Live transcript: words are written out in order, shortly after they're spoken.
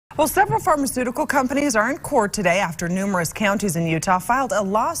Well, several pharmaceutical companies are in court today after numerous counties in Utah filed a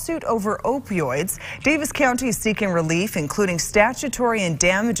lawsuit over opioids. Davis County is seeking relief, including statutory and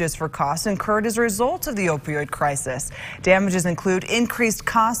damages for costs incurred as a result of the opioid crisis. Damages include increased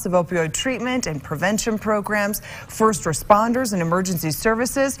costs of opioid treatment and prevention programs, first responders and emergency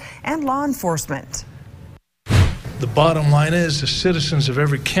services, and law enforcement. The bottom line is the citizens of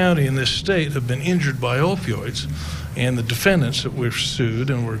every county in this state have been injured by opioids, and the defendants that we've sued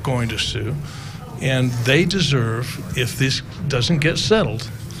and we're going to sue, and they deserve, if this doesn't get settled,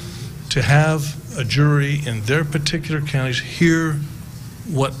 to have a jury in their particular counties hear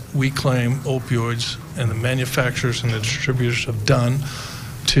what we claim opioids and the manufacturers and the distributors have done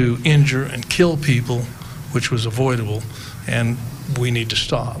to injure and kill people, which was avoidable, and we need to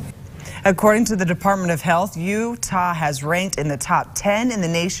stop. According to the Department of Health, Utah has ranked in the top 10 in the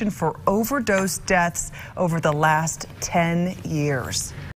nation for overdose deaths over the last 10 years.